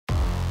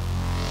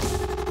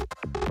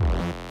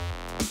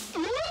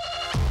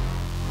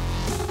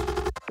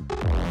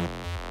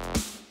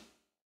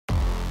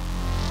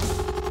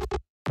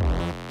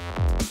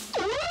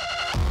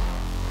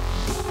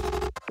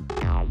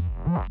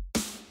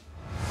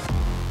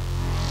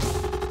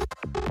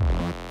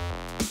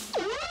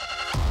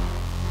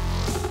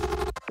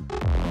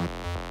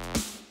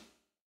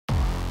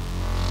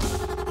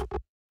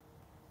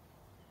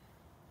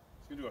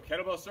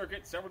Kettlebell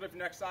circuit, several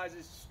different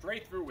exercises,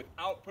 straight through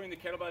without putting the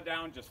kettlebell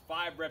down, just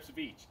 5 reps of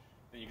each.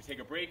 Then you can take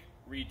a break,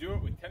 redo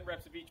it with 10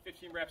 reps of each,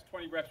 15 reps,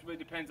 20 reps, really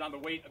depends on the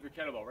weight of your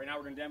kettlebell. Right now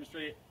we're gonna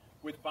demonstrate it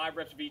with 5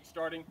 reps of each,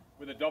 starting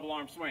with a double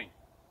arm swing.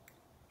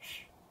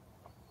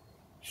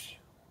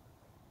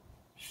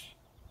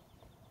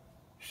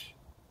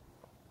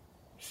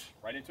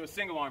 Right into a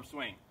single arm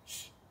swing.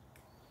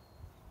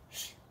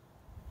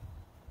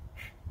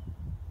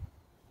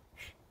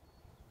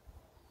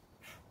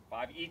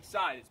 5 each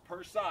side, it's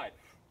per side.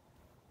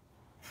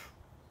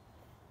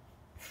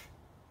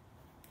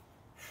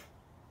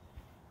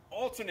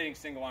 Alternating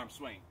single arm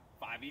swing,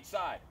 5 each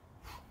side.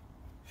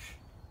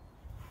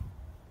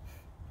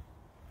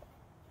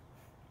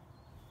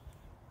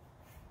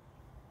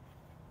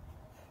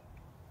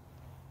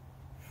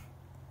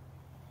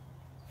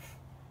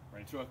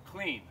 Right into a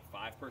clean,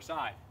 5 per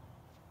side.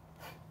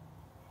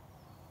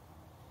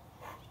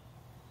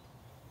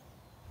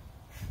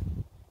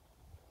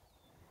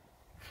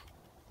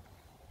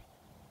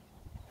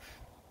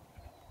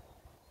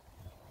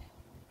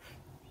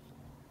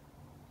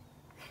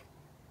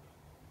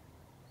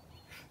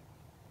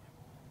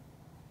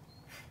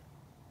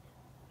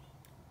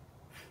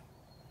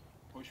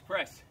 Push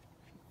press,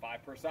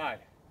 5 per side.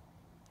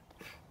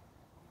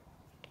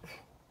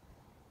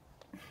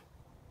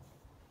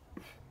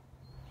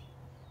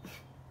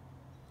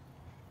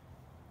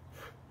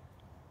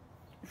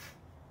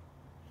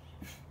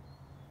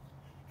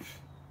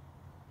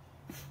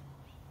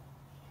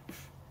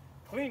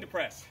 Clean to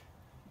press,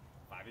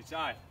 5 each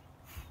side.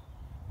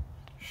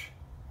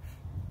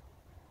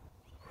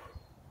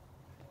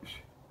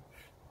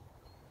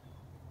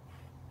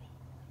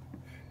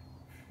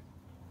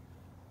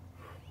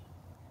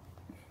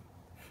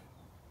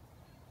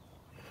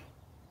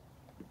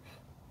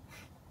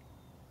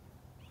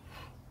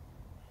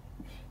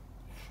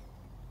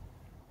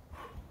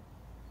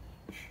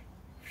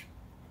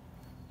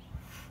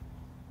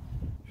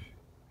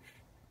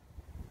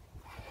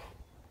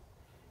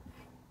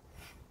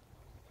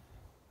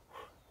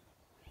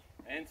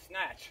 And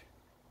snatch,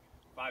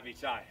 5 each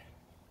side.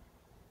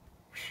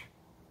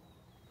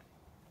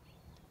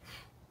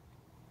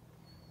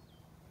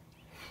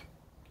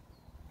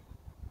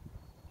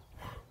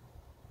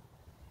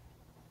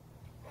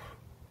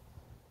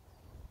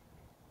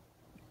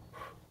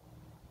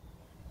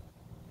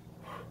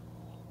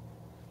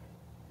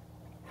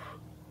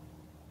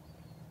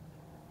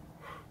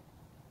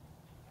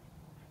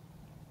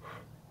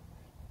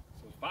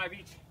 So it's 5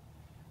 each,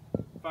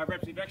 5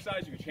 reps each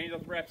exercise. You can change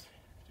up the reps.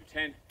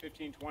 10,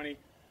 15, 20.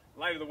 The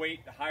lighter the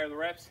weight, the higher the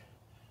reps.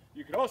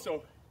 You could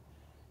also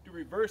do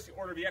reverse the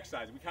order of the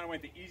exercise. We kind of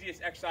went the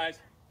easiest exercise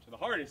to the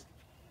hardest.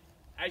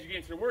 As you get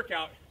into the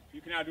workout, you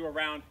can now do a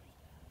round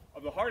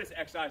of the hardest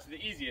exercise to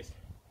the easiest.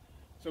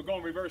 So go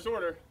in reverse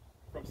order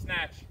from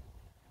snatch,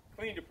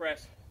 clean to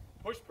press,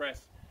 push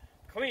press,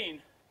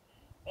 clean,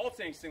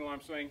 alternating single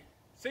arm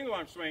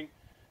swing,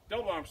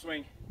 double arm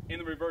swing in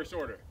the reverse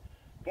order.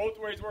 Both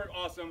ways work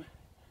awesome.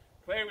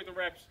 Play with the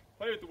reps,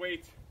 play with the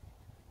weights,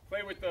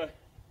 play with the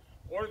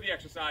order of the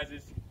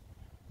exercises,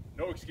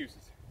 no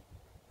excuses.